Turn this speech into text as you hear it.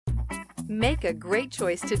Make a great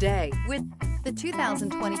choice today with the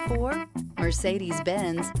 2024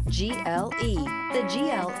 Mercedes-Benz GLE. The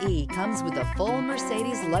GLE comes with a full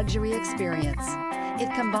Mercedes luxury experience. It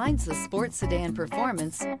combines the sports sedan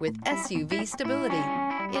performance with SUV stability.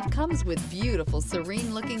 It comes with beautiful,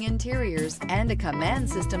 serene-looking interiors and a command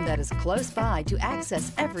system that is close by to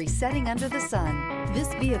access every setting under the sun.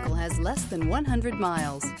 This vehicle has less than 100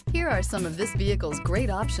 miles. Here are some of this vehicle's great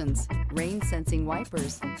options: rain-sensing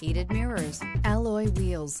wipers, heated mirrors, alloy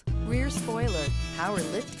wheels, rear spoiler, power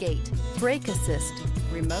liftgate, brake assist,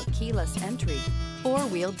 remote keyless entry,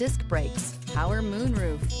 four-wheel disc brakes, power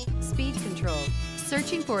moonroof, speed control.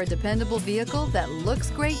 Searching for a dependable vehicle that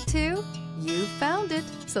looks great too? You found it,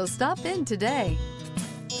 so stop in today.